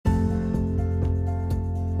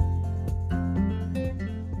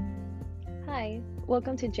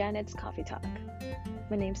Welcome to Janet's Coffee Talk.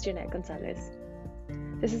 My name's Janet Gonzalez.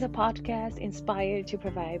 This is a podcast inspired to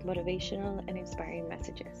provide motivational and inspiring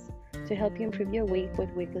messages to help you improve your week with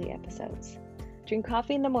weekly episodes. Drink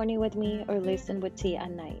coffee in the morning with me or listen with tea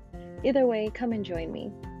at night. Either way, come and join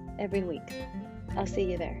me every week. I'll see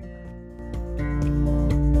you there.